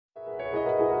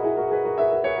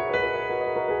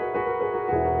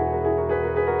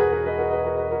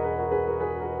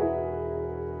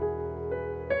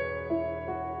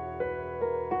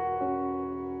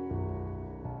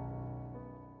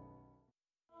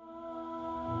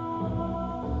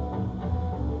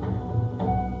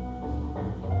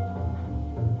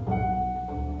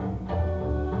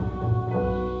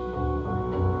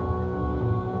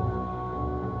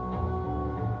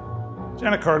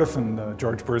Janet Cardiff and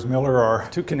George Bures are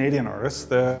two Canadian artists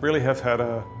that really have had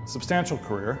a substantial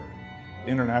career,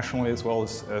 internationally as well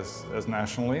as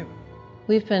nationally.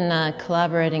 We've been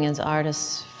collaborating as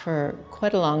artists for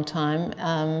quite a long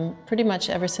time, pretty much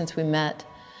ever since we met,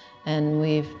 and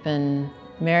we've been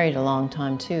married a long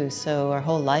time too, so our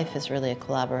whole life is really a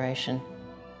collaboration.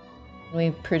 We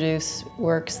produce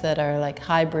works that are like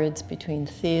hybrids between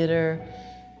theater,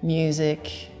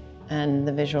 music, and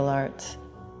the visual arts.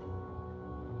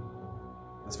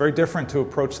 It's very different to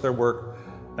approach their work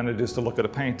than it is to look at a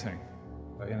painting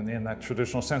in that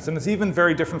traditional sense. And it's even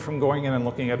very different from going in and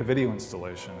looking at a video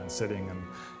installation and sitting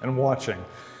and watching.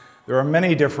 There are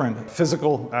many different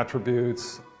physical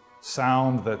attributes,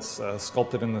 sound that's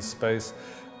sculpted in this space,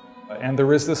 and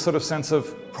there is this sort of sense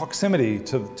of proximity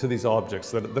to these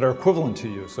objects that are equivalent to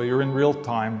you. So you're in real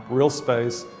time, real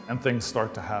space, and things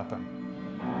start to happen.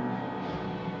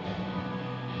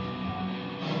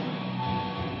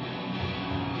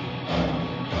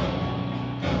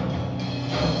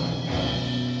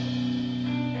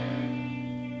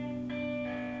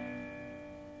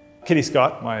 Kitty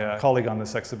Scott, my colleague on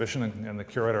this exhibition and the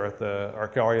curator at the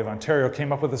Art Gallery of Ontario,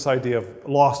 came up with this idea of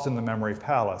Lost in the Memory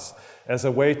Palace as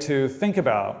a way to think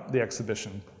about the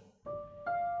exhibition.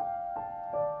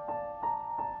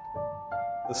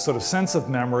 This sort of sense of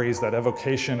memories, that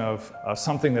evocation of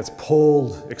something that's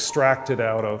pulled, extracted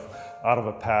out of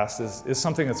a past is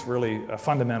something that's really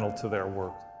fundamental to their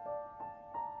work.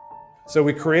 So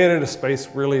we created a space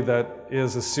really that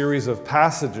is a series of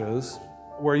passages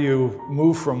where you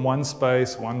move from one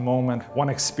space, one moment, one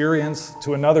experience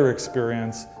to another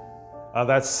experience,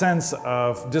 that sense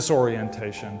of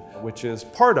disorientation, which is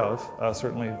part of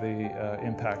certainly the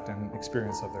impact and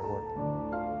experience of their work.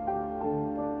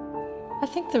 I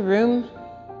think the room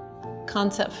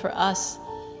concept for us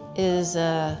is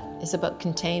about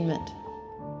containment.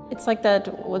 It's like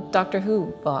that with Doctor Who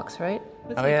box, right?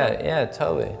 Oh yeah,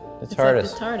 totally. The TARDIS.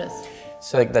 TARDIS. Like the TARDIS.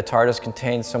 So like the TARDIS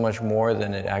contains so much more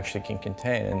than it actually can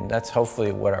contain, and that's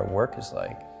hopefully what our work is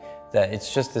like. That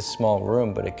it's just this small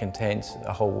room, but it contains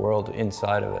a whole world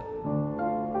inside of it.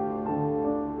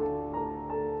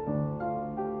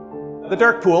 The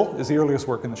Dark Pool is the earliest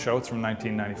work in the show. It's from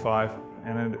 1995,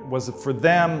 and it was for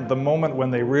them the moment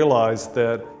when they realized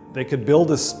that they could build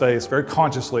this space very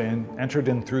consciously and entered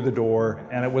in through the door,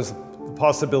 and it was the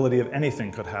possibility of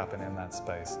anything could happen in that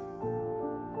space.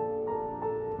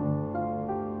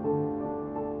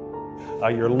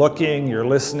 You're looking, you're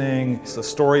listening, the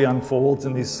story unfolds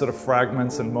in these sort of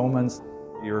fragments and moments.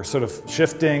 You're sort of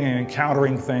shifting and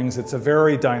encountering things. It's a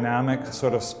very dynamic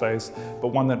sort of space, but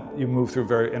one that you move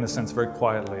through in a sense, very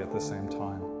quietly at the same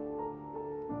time.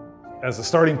 As a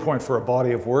starting point for a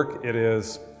body of work, it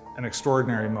is an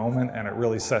extraordinary moment, and it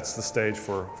really sets the stage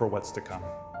for what's to come.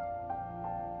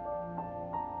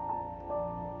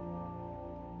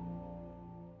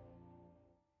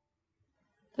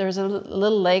 There's a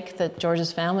little lake that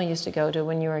George's family used to go to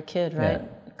when you were a kid, right?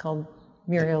 Yeah. Called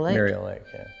Muriel Lake. Muriel Lake,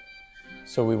 yeah.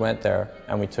 So we went there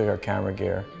and we took our camera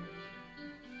gear.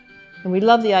 And we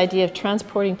love the idea of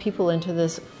transporting people into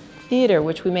this theater,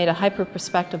 which we made a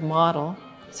hyper-perspective model,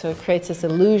 so it creates this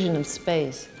illusion of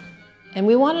space. And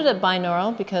we wanted it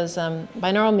binaural because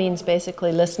binaural means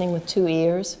basically listening with two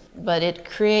ears, but it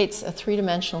creates a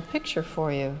three-dimensional picture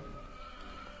for you.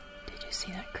 Did you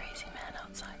see that crazy man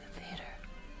outside the theater?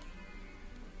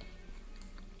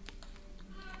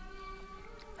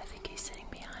 I think he's sitting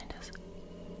behind us.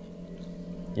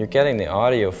 You're getting the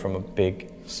audio from a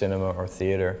big cinema or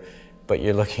theater, but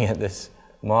you're looking at this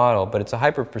model, but it's a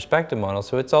hyper-perspective model,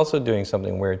 so it's also doing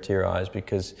something weird to your eyes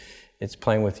because it's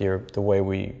playing with the way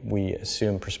we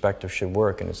assume perspective should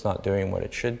work, and it's not doing what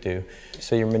it should do.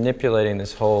 So you're manipulating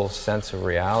this whole sense of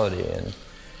reality, and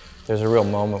there's a real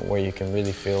moment where you can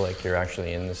really feel like you're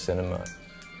actually in the cinema.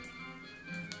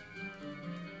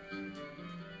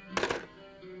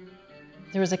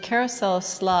 There was a carousel of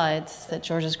slides that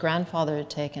George's grandfather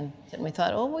had taken, and we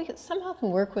thought, oh, we somehow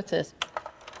can work with this.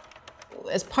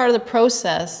 As part of the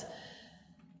process,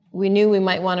 we knew we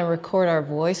might want to record our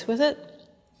voice with it,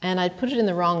 and I'd put it in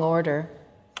the wrong order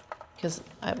because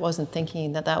I wasn't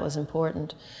thinking that that was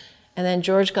important. And then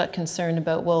George got concerned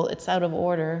about, well, it's out of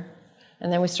order,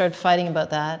 and then we started fighting about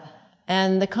that.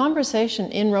 And the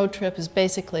conversation in Road Trip is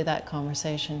basically that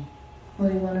conversation. Well,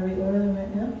 do you want to reorder them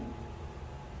right now?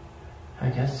 I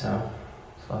guess so.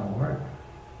 It's a lot of work.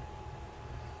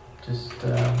 Just,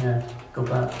 yeah, go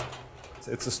back.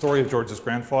 It's a story of George's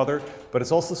grandfather, but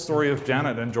it's also the story of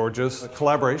Janet and George's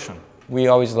collaboration. We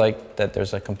always like that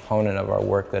there's a component of our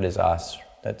work that is us,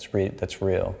 that's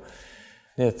real.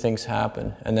 Yeah, things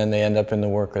happen, and then they end up in the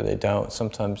work or they don't.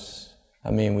 Sometimes I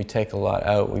mean, we take a lot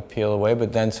out, we peel away,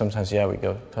 but then sometimes, yeah, we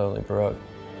go totally Baroque.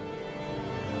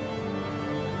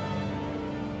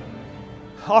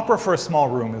 Opera for a small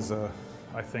room is,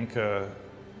 I think,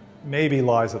 maybe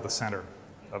lies at the center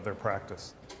of their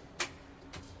practice.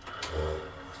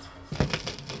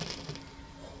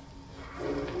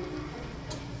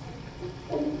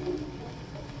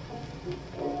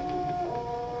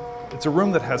 It's a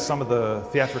room that has some of the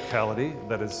theatricality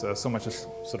that is so much as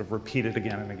sort of repeated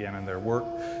again and again in their work.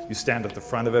 You stand at the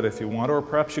front of it if you want, or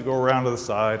perhaps you go around to the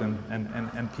side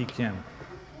and peek in.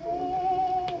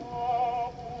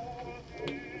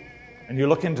 And you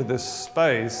look into this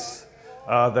space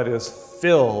that is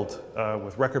filled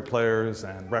with record players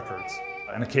and records.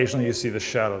 And occasionally you see the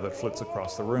shadow that flits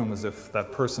across the room as if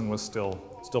that person was still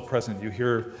present. You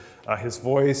hear his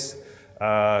voice,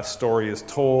 story is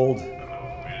told.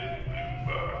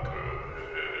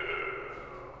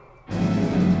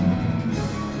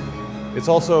 It's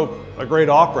also a great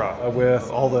opera with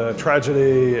all the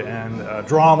tragedy and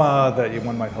drama that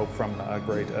one might hope from a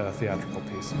great theatrical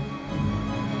piece.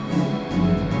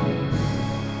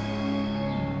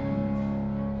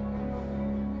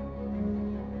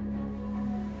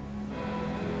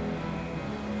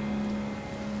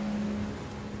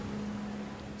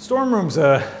 Storm Room's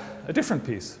a different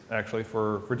piece, actually,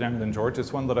 for Janet and George.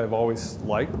 It's one that I've always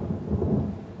liked.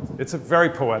 It's a very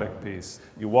poetic piece.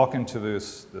 You walk into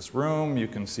this room, you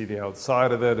can see the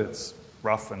outside of it, it's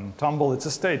rough and tumble, it's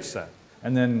a stage set.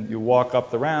 And then you walk up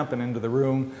the ramp and into the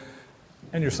room,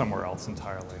 and you're somewhere else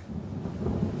entirely.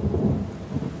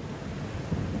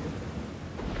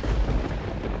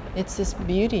 It's this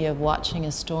beauty of watching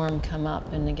a storm come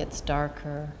up and it gets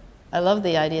darker. I love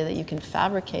the idea that you can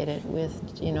fabricate it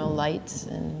with, you know, lights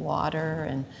and water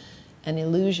and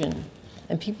illusion.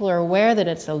 And people are aware that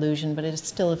it's illusion, but it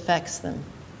still affects them.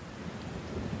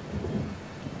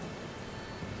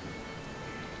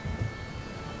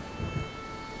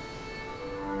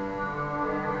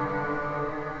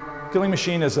 Killing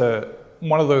Machine is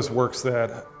one of those works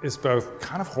that is both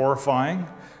kind of horrifying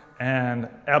and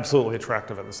absolutely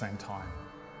attractive at the same time.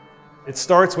 It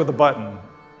starts with a button,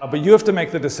 but you have to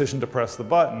make the decision to press the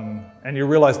button, and you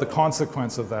realize the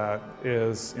consequence of that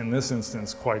is, in this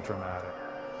instance, quite dramatic.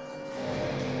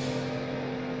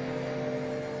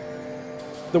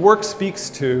 The work speaks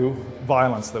to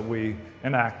violence that we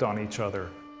enact on each other,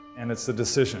 and it's a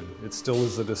decision. It still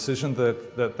is a decision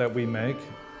that we make.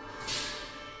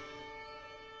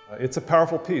 It's a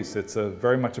powerful piece. It's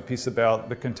very much a piece about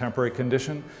the contemporary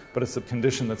condition, but it's a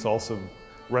condition that's also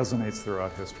resonates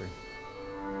throughout history.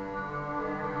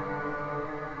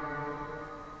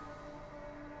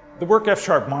 The work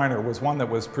F-sharp minor was one that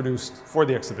was produced for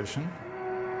the exhibition.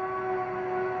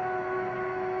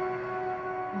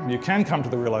 You can come to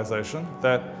the realization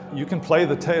that you can play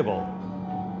the table.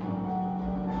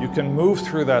 You can move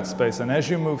through that space, and as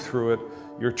you move through it,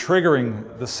 you're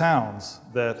triggering the sounds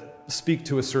that speak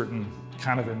to a certain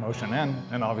kind of emotion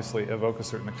and obviously evoke a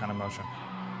certain kind of emotion.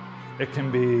 It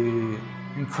can be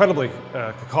incredibly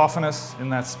cacophonous in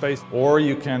that space, or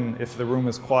you can, if the room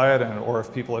is quiet or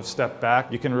if people have stepped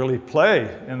back, you can really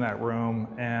play in that room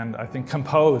and I think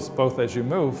compose both as you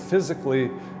move physically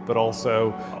but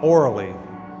also orally.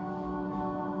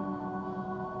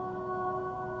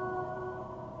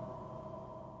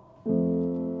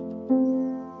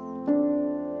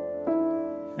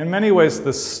 In many ways,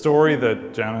 the story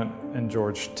that Janet and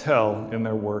George tell in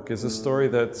their work is a story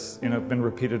that's been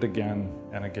repeated again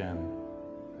and again.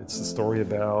 It's a story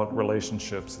about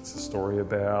relationships. It's a story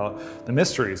about the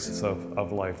mysteries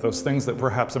of life, those things that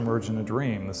perhaps emerge in a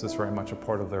dream. This is very much a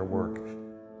part of their work.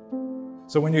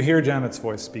 So when you hear Janet's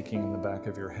voice speaking in the back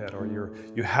of your head, or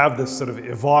you have this sort of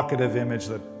evocative image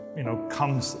that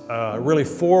comes really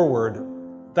forward,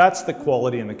 that's the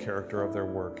quality and the character of their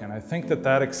work. And I think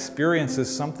that experience is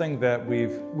something that we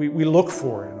look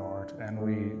for in art, and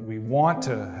we want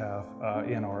to have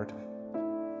in art.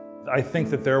 I think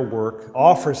that their work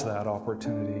offers that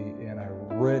opportunity in a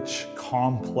rich,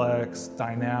 complex,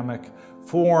 dynamic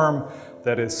form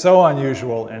that is so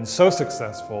unusual and so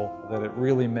successful that it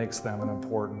really makes them an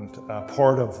important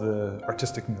part of the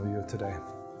artistic milieu today.